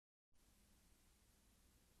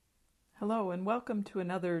Hello and welcome to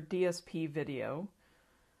another DSP video.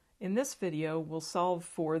 In this video, we'll solve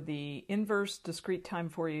for the inverse discrete time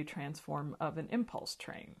Fourier transform of an impulse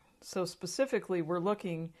train. So specifically, we're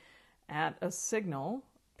looking at a signal,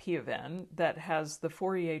 P of n, that has the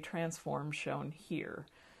Fourier transform shown here.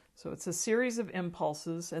 So it's a series of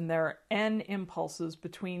impulses, and there are n impulses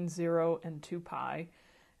between 0 and 2 pi,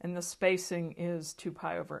 and the spacing is 2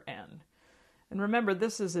 pi over n. And remember,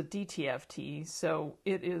 this is a DTFT, so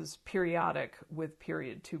it is periodic with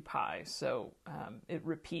period 2 pi, so it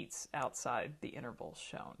repeats outside the intervals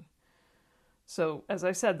shown. So, as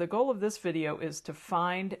I said, the goal of this video is to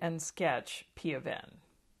find and sketch P of n.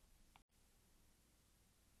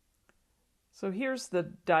 So here's the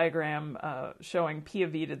diagram showing P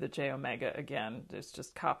of e to the j omega again. It's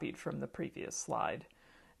just copied from the previous slide.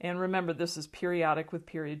 And remember, this is periodic with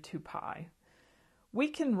period 2 pi. We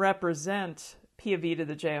can represent P of e to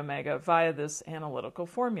the j omega via this analytical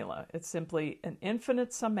formula. It's simply an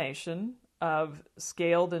infinite summation of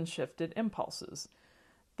scaled and shifted impulses.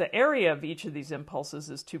 The area of each of these impulses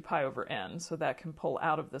is 2 pi over n, so that can pull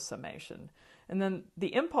out of the summation. And then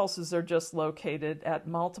the impulses are just located at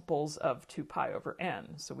multiples of 2 pi over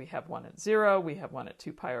n. So we have one at 0, we have one at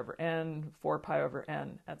 2 pi over n, 4 pi over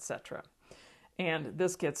n, etc. And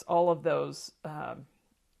this gets all of those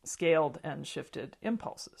scaled and shifted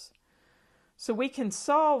impulses. So we can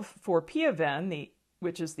solve for P of n,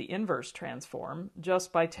 which is the inverse transform,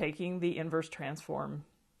 just by taking the inverse transform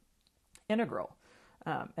integral.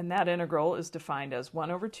 And that integral is defined as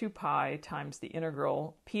 1 over 2 pi times the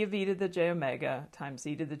integral P of e to the j omega times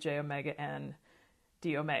e to the j omega n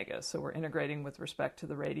d omega. So we're integrating with respect to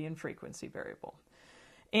the radian frequency variable.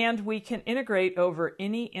 And we can integrate over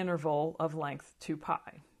any interval of length 2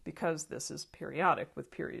 pi, because this is periodic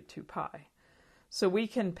with period 2 pi. So we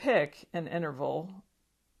can pick an interval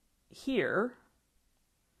here,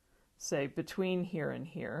 say between here and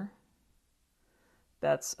here,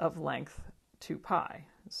 that's of length 2 pi.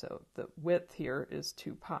 So the width here is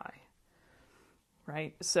 2 pi,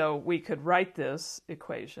 right? So we could write this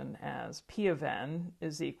equation as P of n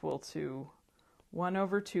is equal to 1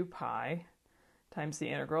 over 2 pi times the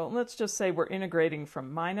integral. And let's just say we're integrating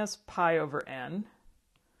from minus pi over n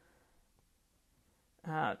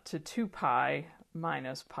to 2 pi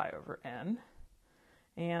minus pi over n.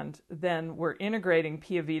 And then we're integrating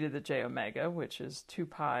P of e to the j omega, which is 2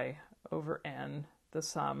 pi over n, the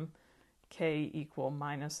sum k equal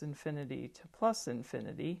minus infinity to plus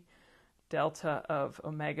infinity, delta of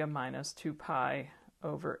omega minus 2 pi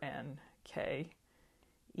over n k,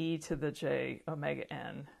 e to the j omega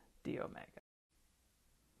n d omega.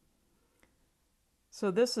 So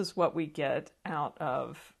this is what we get out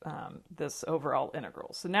of this overall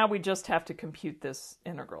integral. So now we just have to compute this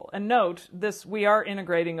integral. And note, we are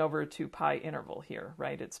integrating over a 2 pi interval here,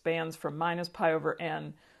 right? It spans from minus pi over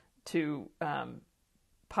n to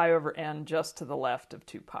pi over n just to the left of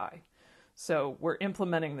 2 pi. So we're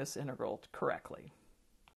implementing this integral correctly.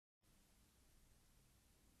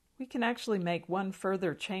 We can actually make one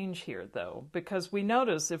further change here, though, because we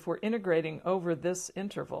notice if we're integrating over this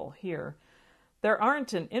interval here, there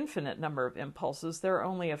aren't an infinite number of impulses, there are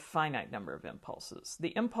only a finite number of impulses.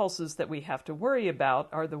 The impulses that we have to worry about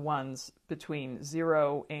are the ones between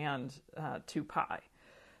 0 and 2 pi.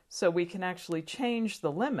 So we can actually change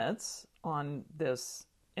the limits on this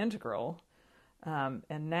integral, and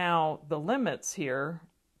now the limits here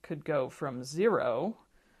could go from 0,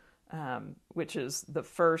 which is the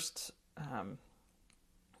first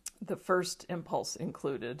impulse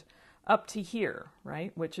included, up to here,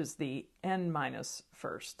 right, which is the n minus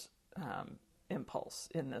first impulse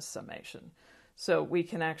in this summation. So we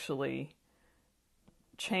can actually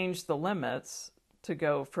change the limits to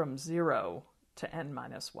go from 0 to n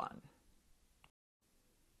minus 1.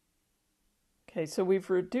 Okay, so we've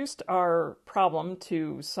reduced our problem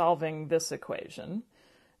to solving this equation,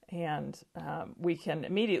 and we can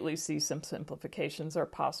immediately see some simplifications are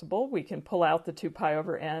possible. We can pull out the 2 pi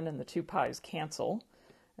over n, and the 2 pi's cancel,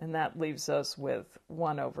 and that leaves us with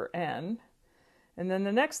 1 over n. And then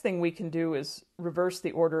the next thing we can do is reverse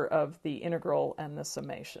the order of the integral and the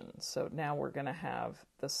summation. So now we're going to have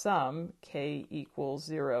the sum, k equals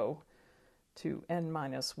 0 to n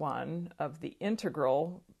minus 1, of the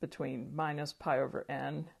integral between minus pi over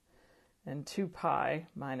n and 2 pi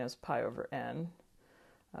minus pi over n,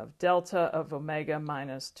 of delta of omega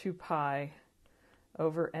minus 2 pi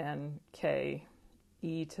over n k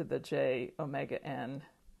e to the j omega n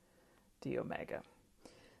d omega.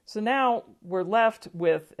 So now we're left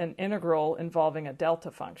with an integral involving a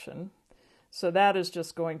delta function. So that is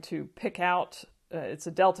just going to pick out, it's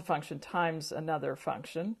a delta function times another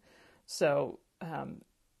function. So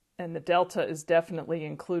and the delta is definitely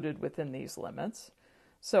included within these limits.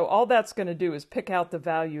 So all that's going to do is pick out the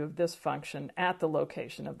value of this function at the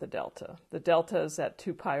location of the delta. The delta is at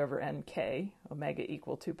 2 pi over nk, omega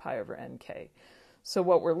equal 2 pi over nk. So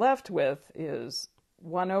what we're left with is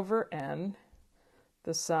 1 over n,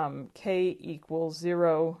 the sum k equals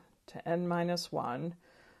 0 to n minus 1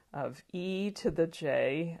 of e to the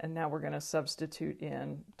j, and now we're going to substitute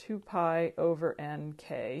in 2 pi over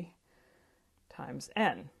nk times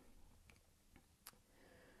n.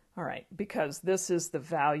 All right, because this is the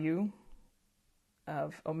value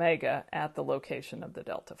of omega at the location of the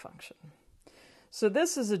delta function. So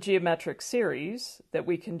this is a geometric series that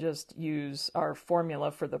we can just use our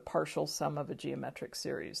formula for the partial sum of a geometric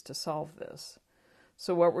series to solve this.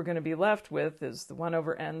 So what we're going to be left with is the 1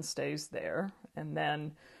 over n stays there, and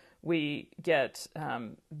then we get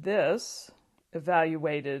this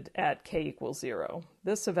evaluated at k equals 0.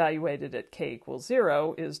 This evaluated at k equals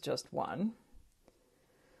 0 is just 1.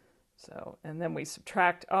 So, and then we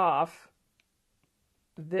subtract off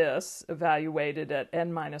this evaluated at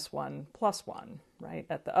n minus 1 plus 1, right?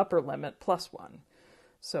 At the upper limit plus 1.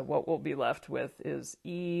 So what we'll be left with is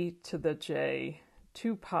e to the j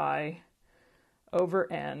 2 pi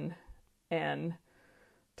over n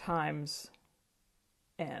times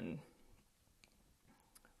n,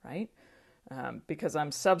 right? Because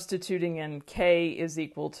I'm substituting in k is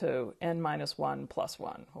equal to n minus 1 plus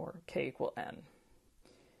 1, or k equal n.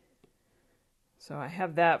 So I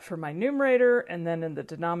have that for my numerator, and then in the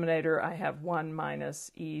denominator I have 1 minus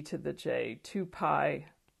e to the j 2 pi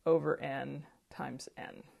over n times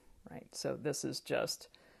n, right? So this is just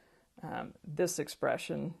this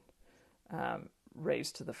expression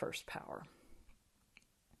raised to the first power.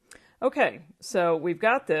 Okay, so we've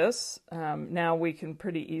got this. Now we can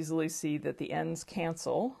pretty easily see that the n's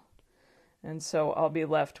cancel, and so I'll be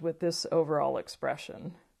left with this overall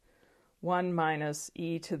expression. 1 minus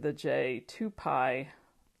e to the j 2 pi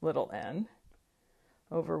little n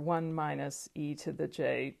over 1 minus e to the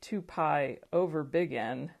j 2 pi over big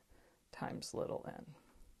N times little n.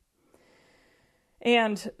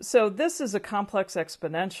 And so this is a complex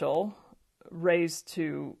exponential raised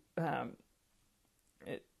to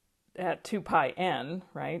at 2 pi n,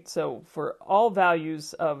 right? So for all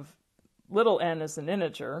values of little n is an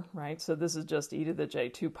integer, right? So this is just e to the j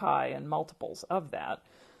 2 pi and multiples of that.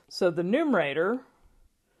 So the numerator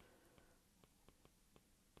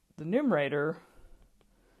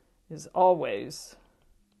is always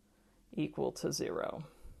equal to 0.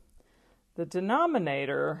 The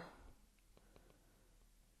denominator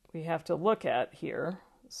we have to look at here.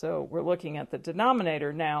 So we're looking at the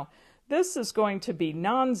denominator. Now, this is going to be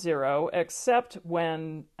non-zero except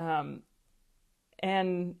when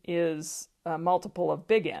n is a multiple of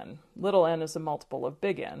big N. Little n is a multiple of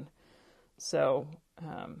big N. So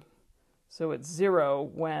it's 0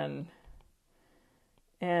 when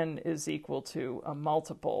n is equal to a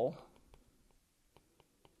multiple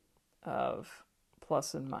of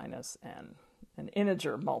plus and minus n, an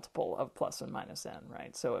integer multiple of plus and minus n,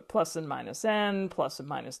 right? So at plus and minus n, plus and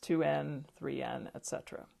minus 2n, 3n,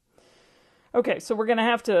 etc. Okay, so we're going to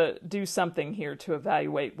have to do something here to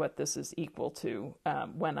evaluate what this is equal to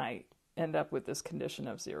when I end up with this condition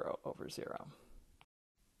of 0 over 0.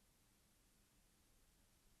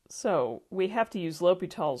 So we have to use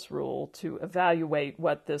L'Hopital's rule to evaluate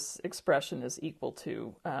what this expression is equal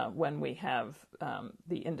to when we have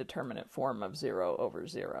the indeterminate form of 0 over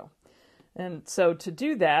 0. And so to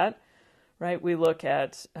do that, right, we look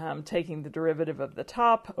at taking the derivative of the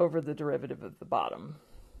top over the derivative of the bottom.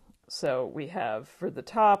 So we have, for the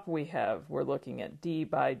top, we're looking at d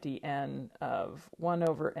by dn of 1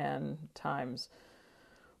 over n times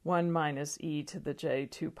 1 minus e to the j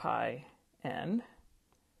 2 pi n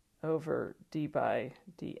over d by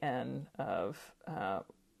dn of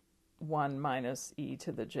 1 minus e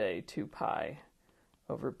to the j 2 pi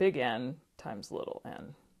over big N times little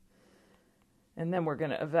n. And then we're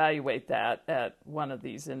going to evaluate that at one of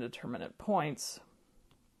these indeterminate points,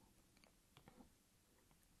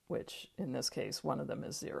 which in this case, one of them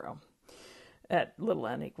is 0, at little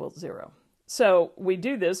n equals 0. So we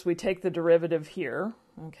do this, we take the derivative here,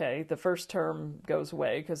 okay, the first term goes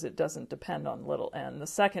away because it doesn't depend on little n. The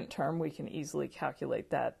second term, we can easily calculate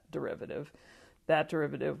that derivative. That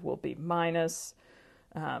derivative will be minus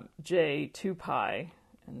j 2 pi,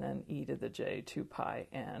 and then e to the j 2 pi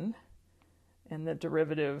n. And the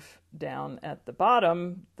derivative down at the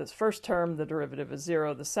bottom, this first term, the derivative is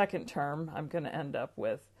 0. The second term, I'm going to end up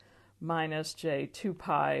with minus j 2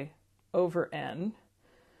 pi over n,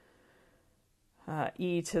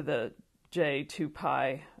 e to the j 2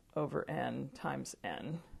 pi over n times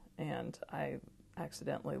n. And I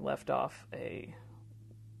accidentally left off a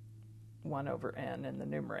 1 over n in the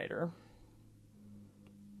numerator.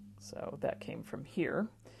 So that came from here.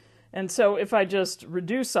 And so if I just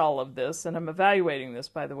reduce all of this, and I'm evaluating this,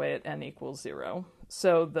 by the way, at n equals 0.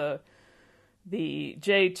 So the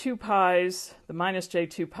j2 pi's, the minus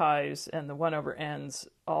j2 pi's, and the 1 over n's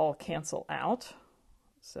all cancel out.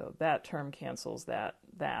 So that term cancels that.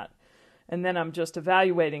 And then I'm just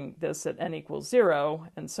evaluating this at n equals 0,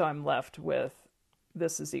 and so I'm left with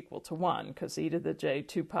this is equal to 1, because e to the j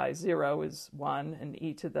 2 pi 0 is 1, and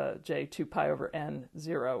e to the j 2 pi over n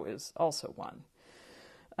 0 is also 1.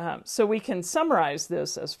 So we can summarize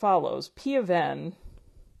this as follows. P of n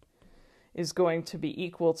is going to be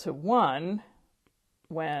equal to 1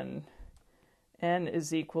 when n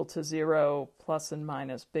is equal to 0 plus and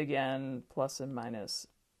minus big N plus and minus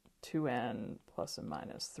 2n plus and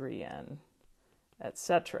minus 3n,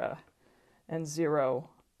 etc., and 0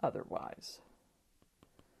 otherwise.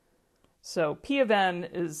 So P of n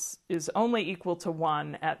is only equal to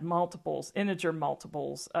 1 at multiples, integer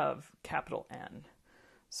multiples of capital N.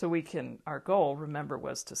 So we can, our goal, remember,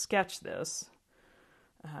 was to sketch this.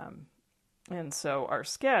 And so our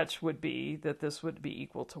sketch would be that this would be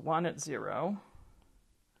equal to 1 at 0.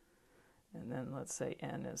 And then let's say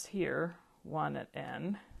n is here, 1 at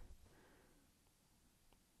n.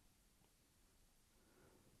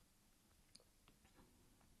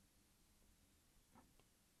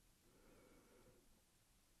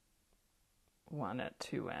 One at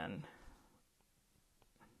 2n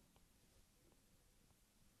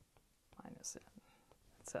minus n,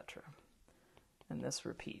 etc. And this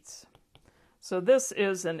repeats. So this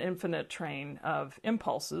is an infinite train of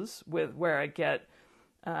impulses with where I get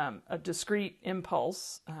a discrete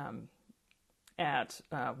impulse at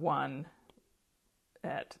 1,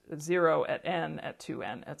 at 0, at n, at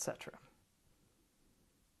 2n, etc.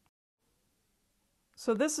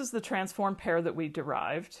 So this is the transform pair that we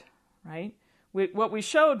derived, right? What we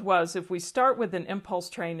showed was if we start with an impulse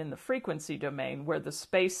train in the frequency domain where the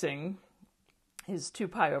spacing is 2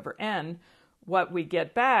 pi over n, what we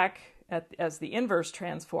get back as the inverse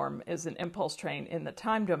transform is an impulse train in the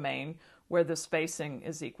time domain where the spacing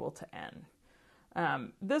is equal to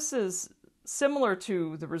n. This is similar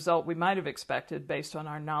to the result we might have expected based on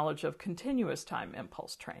our knowledge of continuous time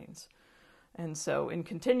impulse trains. And so in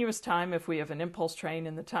continuous time, if we have an impulse train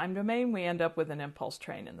in the time domain, we end up with an impulse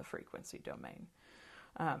train in the frequency domain.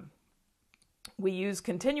 We use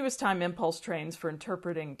continuous time impulse trains for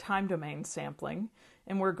interpreting time domain sampling,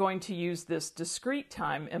 and we're going to use this discrete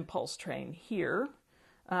time impulse train here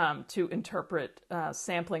to interpret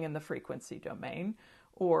sampling in the frequency domain,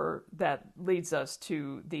 or that leads us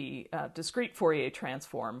to the discrete Fourier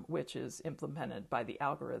transform, which is implemented by the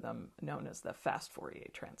algorithm known as the fast Fourier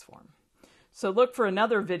transform. So look for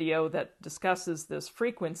another video that discusses this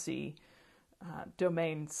frequency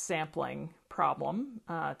domain sampling problem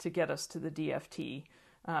to get us to the DFT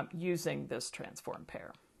using this transform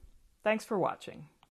pair. Thanks for watching.